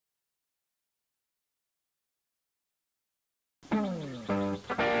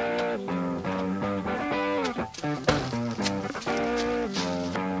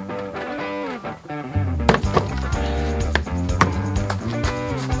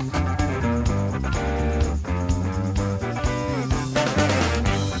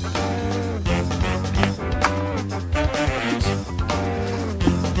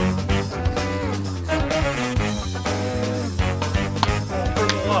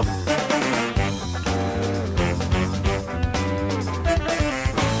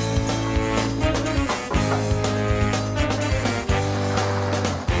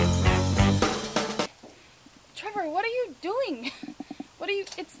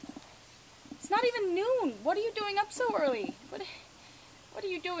not even noon. What are you doing up so early? What are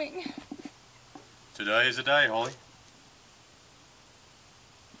you doing? Today is the day, Holly.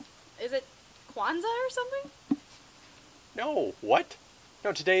 Is it Kwanzaa or something? No, what?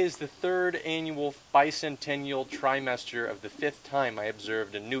 No, today is the 3rd annual bicentennial trimester of the 5th time I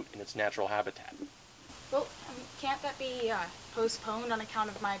observed a newt in its natural habitat. Well, can't that be postponed on account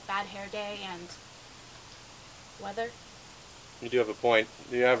of my bad hair day and weather? You do have a point.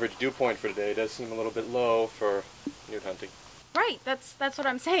 The average dew point for today does seem a little bit low for newt hunting. Right, that's what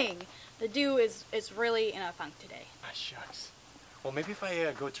I'm saying. The dew is really in a funk today. Ah, shucks. Well, maybe if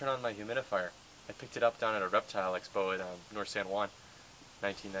I go turn on my humidifier. I picked it up down at a reptile expo at North San Juan,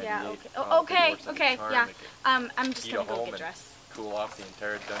 1998. Yeah, okay, yeah. I'm just gonna go get dressed. Cool off the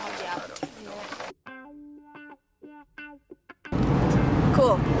entire dungeon.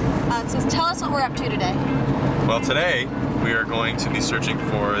 Cool. So tell us what we're up to today. Well, today we are going to be searching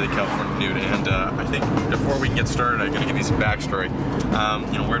for the California newt, and I think before we can get started, I'm going to give you some backstory.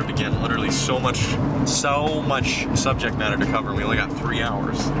 You know, where to begin. Literally so much subject matter to cover. We only got 3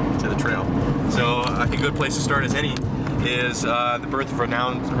 hours to the trail. So I think a good place to start as any is the birth of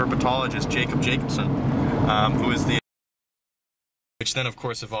renowned herpetologist Jacob Jacobson, who is which then of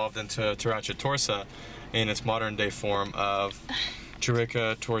course evolved into Taracha torsa in its modern day form of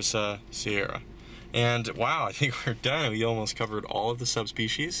Tarica torsa sierra. And wow, I think we're done. We almost covered all of the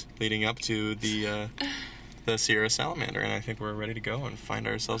subspecies leading up to the Sierra salamander, and I think we're ready to go and find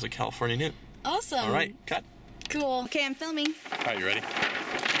ourselves a California newt. Awesome. All right, cut. Cool. Okay, I'm filming. All right, you ready?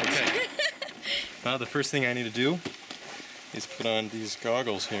 Okay. Now the first thing I need to do is put on these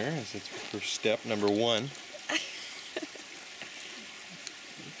goggles here, as it's for step number 1.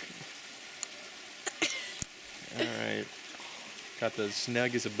 All right. Got the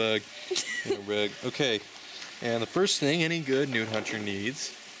snug as a bug in a rug. Okay, and the first thing any good newt hunter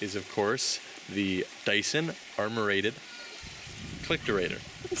needs is, of course, the Dyson Armorated Click Durator.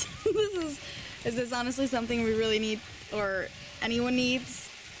 Is this honestly something we really need, or anyone needs,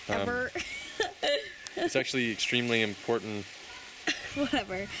 ever? It's actually extremely important.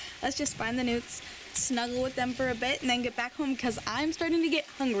 Whatever. Let's just find the newts, snuggle with them for a bit, and then get back home, because I'm starting to get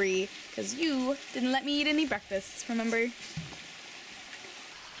hungry, because you didn't let me eat any breakfast, remember?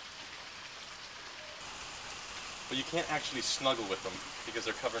 Well, you can't actually snuggle with them because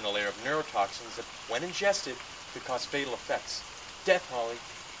they're covered in a layer of neurotoxins that, when ingested, could cause fatal effects. Death, Holly.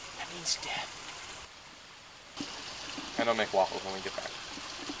 That means death. And I'll make waffles when we get back.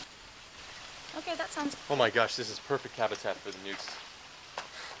 Okay, that sounds... Oh my gosh, this is perfect habitat for the newts.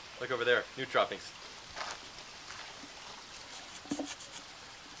 Look over there, newt droppings.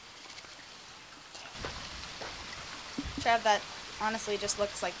 Trev, that honestly just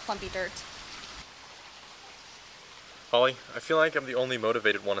looks like clumpy dirt. Holly, I feel like I'm the only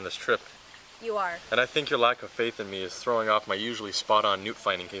motivated one on this trip. You are. And I think your lack of faith in me is throwing off my usually spot-on newt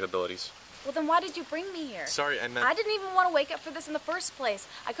finding capabilities. Well, then why did you bring me here? Sorry, I meant... I didn't even want to wake up for this in the first place.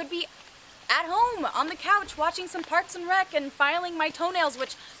 I could be at home, on the couch, watching some Parks and Rec and filing my toenails,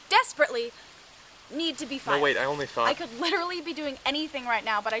 which desperately need to be filed. No, wait, I only thought... I could literally be doing anything right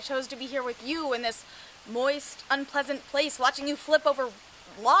now, but I chose to be here with you in this moist, unpleasant place, watching you flip over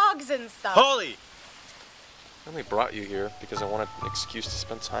logs and stuff. Holly! I only brought you here because I wanted an excuse to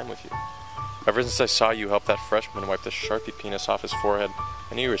spend time with you. Ever since I saw you help that freshman wipe the Sharpie penis off his forehead,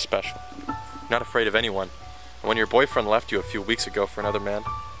 I knew you were special. Not afraid of anyone. And when your boyfriend left you a few weeks ago for another man,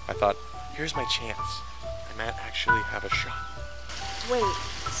 I thought, here's my chance. I might actually have a shot. Wait,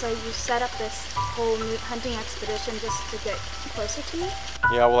 so you set up this whole newt hunting expedition just to get closer to me?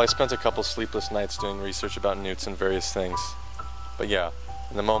 Yeah, well, I spent a couple sleepless nights doing research about newts and various things. But yeah,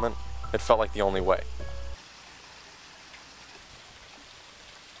 in the moment, it felt like the only way.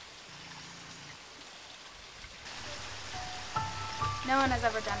 No one has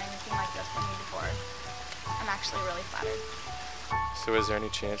ever done anything like this for me before. I'm actually really flattered. So is there any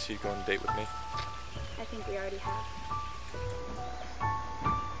chance you'd go on a date with me? I think we already have.